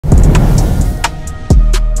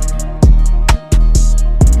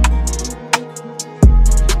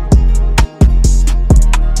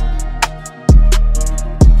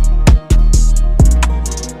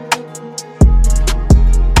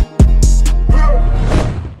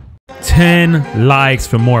10 likes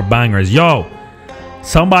for more bangers. Yo,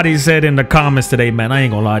 somebody said in the comments today, man, I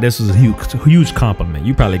ain't gonna lie, this was a huge compliment.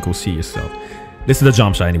 You probably go see yourself. This is the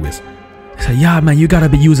jump shot anyways. I said, yeah, man, you gotta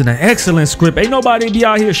be using an excellent script. Ain't nobody be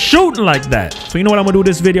out here shooting like that. So you know what I'm gonna do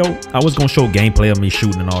this video? I was gonna show gameplay of me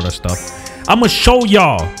shooting and all that stuff. I'm gonna show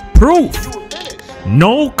y'all proof.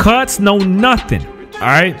 No cuts, no nothing. All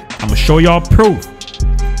right, I'm gonna show y'all proof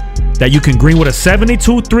that you can green with a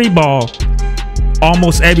 72 3-ball.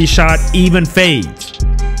 Almost every shot, even fades.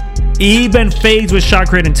 Even fades with shot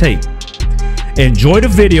creating tape. Enjoy the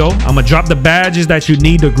video. I'm gonna drop the badges that you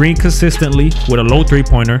need to green consistently with a low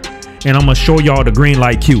 3-pointer. And I'm gonna show y'all the green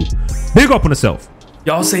light cue. Big up on yourself.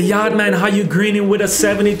 Y'all say, Yad, man, how you greening with a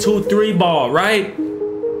 72 3-ball, right?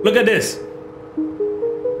 Look at this.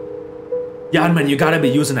 Yad, man, you gotta be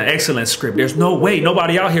using an excellent script. There's no way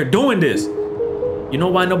nobody out here doing this. You know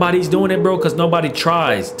why nobody's doing it, bro? Because nobody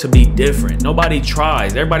tries to be different. Nobody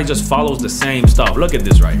tries. Everybody just follows the same stuff. Look at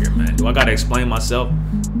this right here, man. Do I gotta explain myself?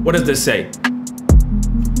 What does this say?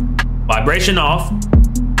 Vibration off.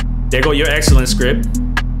 There go your excellent script.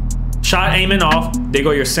 Shot aiming off. There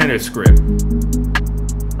go your center script.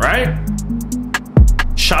 Right?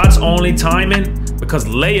 Shots only timing because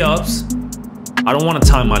layups. I don't want to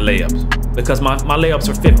time my layups because my layups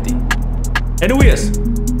are 50. Anyways,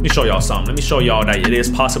 let me show y'all something. Let me show y'all that it is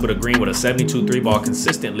possible to green with a 72 3-ball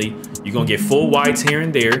consistently. You're gonna get full whites here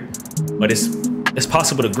and there, but it's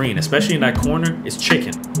possible to green, especially in that corner. It's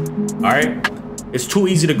chicken. All right, it's too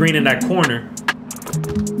easy to green in that corner,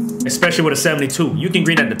 especially with a 72. You can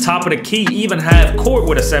green at the top of the key, even have court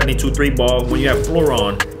with a 72 3-ball when you have floor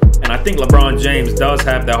on. And I think LeBron James does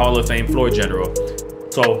have that Hall of Fame floor general.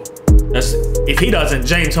 So if he doesn't,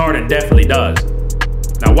 James Harden definitely does.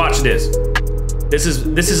 Now watch this. This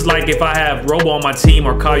is like if I have Robo on my team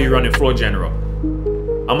or Kyle running floor general.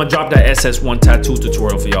 I'm gonna drop that SS1 tattoo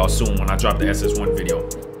tutorial for y'all soon when I drop the SS1 video.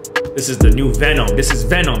 This is the new Venom. This is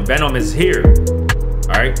Venom. Venom is here.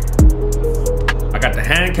 All right. I got the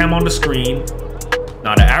hand cam on the screen.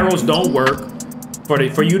 Now the arrows don't work.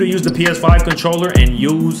 For you to use the PS5 controller and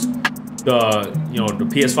use the the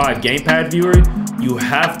PS5 gamepad viewer, you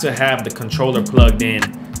have to have the controller plugged in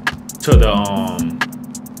to the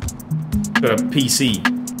PC.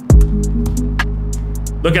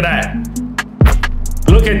 Look at that.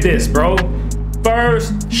 Look at this, bro.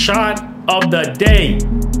 First shot of the day.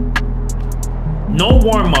 No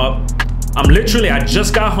warm up. I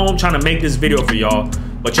just got home trying to make this video for y'all.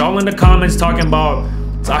 But y'all in the comments talking about,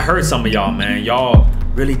 I heard some of y'all, man. Y'all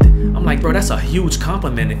really, I'm like, bro, that's a huge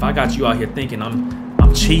compliment if I got you out here thinking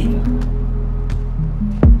I'm cheating.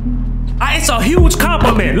 It's a huge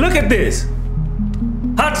compliment. Look at this.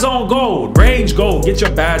 Hot zone gold, range gold, get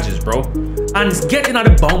your badges, bro. And it's getting out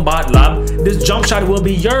of Bombot Lab. This jump shot will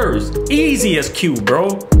be yours. Easy as Q,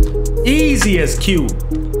 bro. Easy as Q.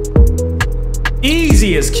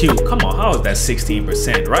 Easy as Q. Come on, how is that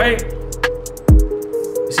 16%, right?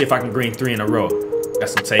 Let's see if I can green 3 in a row. Got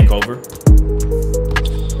some takeover.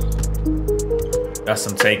 Got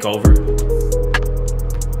some takeover.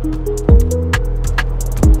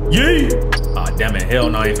 Yeah. Ah, damn it. Hell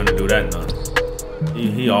no, I ain't finna do that, none.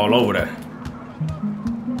 He all over that.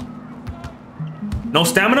 No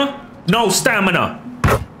stamina? No stamina.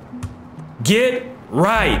 Get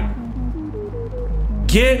right.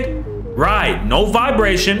 Get right. No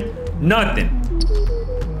vibration. Nothing.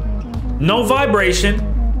 No vibration.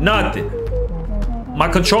 Nothing. My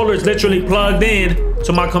controller is literally plugged in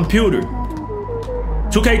to my computer.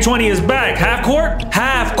 2K20 is back. Half court?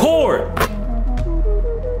 Half court.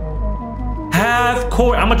 Half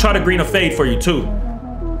court. I'm gonna try to green a fade for you too.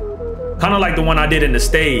 Kind of like the one I did in the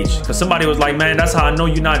stage. Because somebody was like, man, that's how I know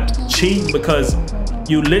you're not cheating, because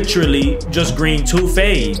you literally just green 2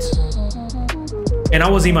 fades. And I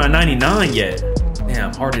wasn't even at 99 yet.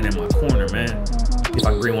 Damn, Harden in my corner, man. See if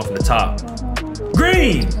I can green one from the top.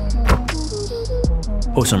 Green!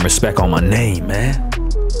 Put some respect on my name, man.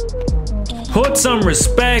 Put some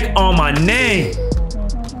respect on my name.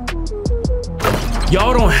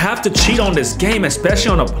 Y'all don't have to cheat on this game,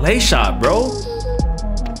 especially on a play shot, bro.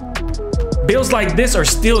 Builds like this are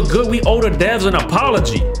still good. We owe the devs an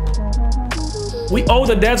apology. We owe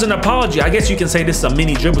the devs an apology. I guess you can say this is a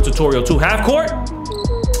mini dribble tutorial too. Half court?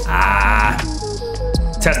 Ah.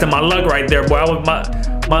 Testing my luck right there, boy.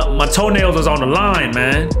 My toenails was on the line,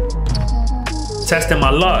 man. Testing my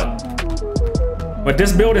luck. But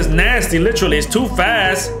this build is nasty, literally. It's too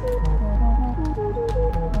fast.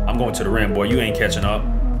 I'm going to the rim, boy. You ain't catching up.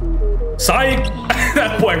 Psych!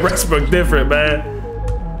 That boy Westbrook different, man.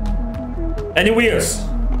 Anyways,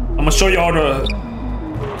 I'm gonna show y'all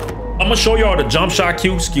the jump shot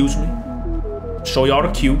cue, excuse me. Show y'all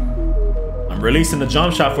the cue. I'm releasing the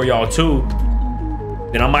jump shot for y'all too.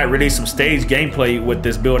 Then I might release some stage gameplay with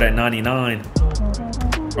this build at 99.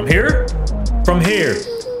 From here,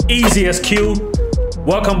 easy as Q.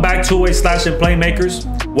 Welcome back two-way slashing playmakers.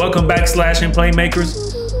 Welcome back slashing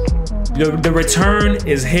playmakers. The return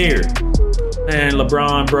is here. Man,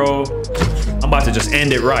 LeBron, bro. I'm about to just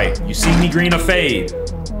end it right. You see me green or fade.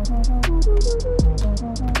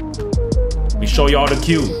 Let me show y'all the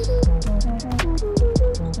Q.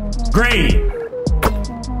 Green.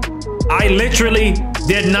 I literally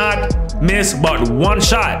did not miss but one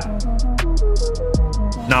shot.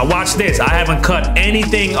 Now watch this. I haven't cut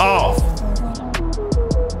anything off.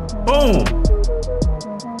 Boom.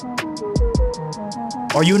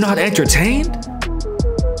 Are you not entertained?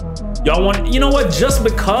 Y'all want, you know what? Just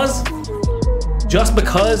because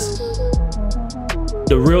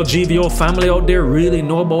the real GVO family out there really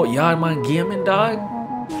know about Yardman Gaming, dog,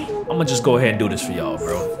 I'm gonna just go ahead and do this for y'all,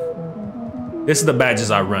 bro. This is the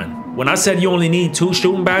badges I run. When I said you only need 2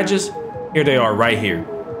 shooting badges, here they are right here.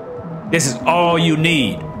 This is all you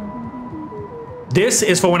need. This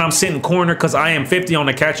is for when I'm sitting corner because I am 50 on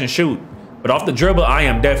the catch and shoot. But off the dribble, I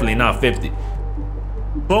am definitely not 50.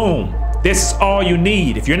 Boom. This is all you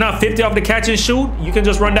need. If you're not 50 off the catch and shoot, you can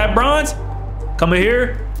just run that bronze. Come in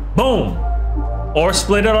here. Boom. Or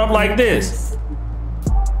split it up like this.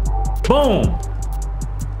 Boom.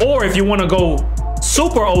 Or if you want to go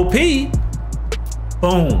super OP,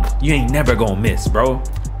 boom. You ain't never gonna miss, bro.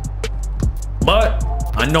 But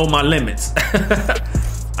I know my limits.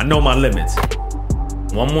 I know my limits.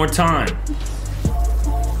 One more time.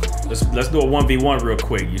 Let's do a 1v1 real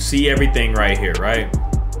quick. You see everything right here, right?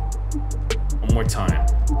 One more time.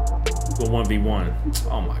 Do a 1v1.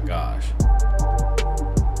 Oh my gosh.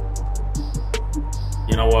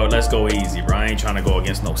 You know what? Let's go easy, bro. I ain't trying to go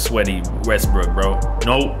against no sweaty Westbrook, bro.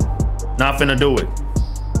 Nope. Not finna do it.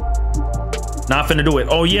 Not finna do it.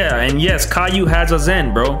 Oh yeah, and yes, Caillou has a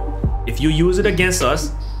Zen, bro. If you use it against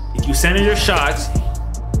us, if you center your shots,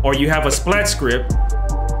 or you have a splat script,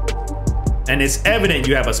 and it's evident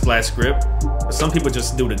you have a splat script, but some people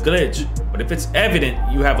just do the glitch. But if it's evident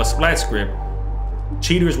you have a splat script,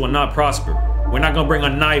 cheaters will not prosper. We're not gonna bring a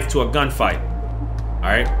knife to a gunfight. All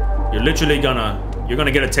right? You're literally you're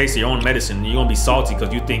gonna get a taste of your own medicine. You're gonna be salty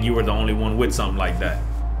because you think you were the only one with something like that.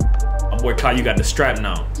 My boy Caillou got the strap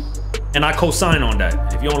now. And I co-sign on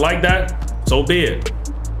that. If you don't like that, so be it.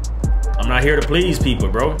 I'm not here to please people,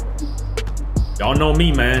 bro. Y'all know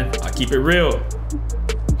me, man. I keep it real.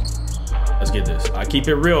 Let's get this. I keep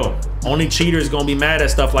it real. Only cheaters gonna be mad at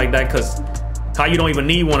stuff like that because Caillou don't even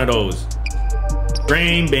need one of those.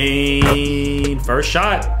 Green bean. First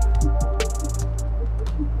shot.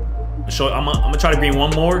 I'm gonna try to green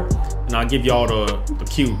one more, and I'll give y'all the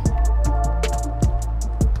cue.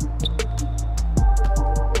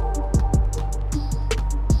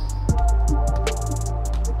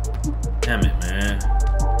 Damn it, man.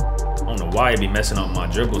 I don't know why it be messing up my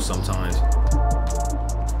dribble sometimes.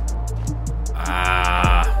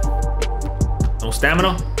 No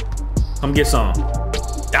stamina? Come get some.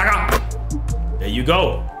 There you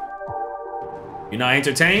go. You not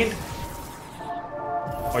entertained?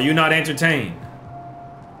 Are you not entertained?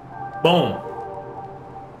 Boom.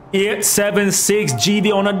 876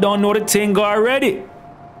 GB on a don't know the thing already.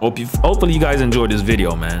 Hopefully you guys enjoyed this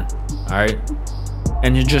video, man. All right.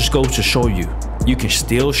 And it just goes to show you, you can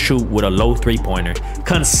still shoot with a low 3-pointer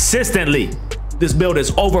consistently. This build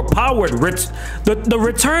is overpowered. The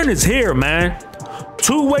return is here, man.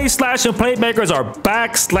 Two-way slashing playmakers are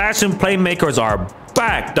back. Slashing playmakers are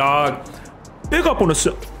back, dog. Big up on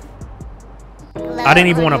the... I didn't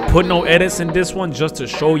even want to put no edits in this one just to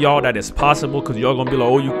show y'all that it's possible, because y'all gonna be like,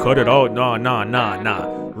 oh, you cut it out.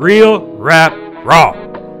 Nah. Real rap raw.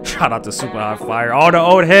 Shout out to Super Hot Fire. All the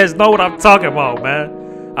old heads know what I'm talking about, man.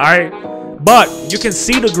 All right. But you can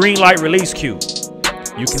see the green light release cue.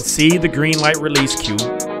 You can see the green light release cue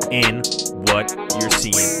in what you're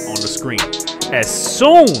seeing on the screen. As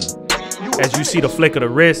soon as you see the flick of the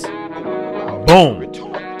wrist, boom,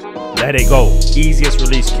 let it go. Easiest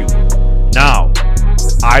release cue. Now,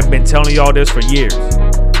 I've been telling y'all this for years.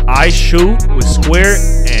 I shoot with square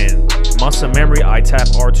and muscle memory. I tap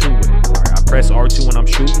R2 with it. All right, I press R2 when I'm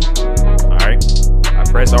shooting. All right, I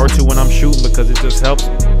press R2 when I'm shooting because it just helps.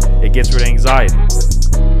 It gets rid of anxiety.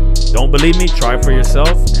 Don't believe me? Try it for yourself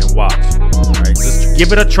and watch. All right, just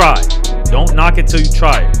give it a try. Don't knock it till you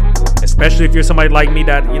try it. Especially if you're somebody like me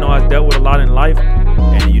that, you know, has dealt with a lot in life,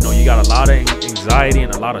 and you know you got a lot of anxiety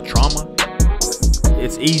and a lot of trauma.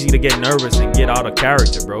 It's easy to get nervous and get out of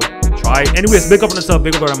character, bro. Try it. Anyways, big up on yourself,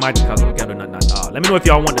 big up on my let me know if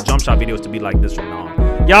y'all want the jump shot videos to be like this from now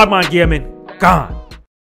on. Yardman Gaming, gone.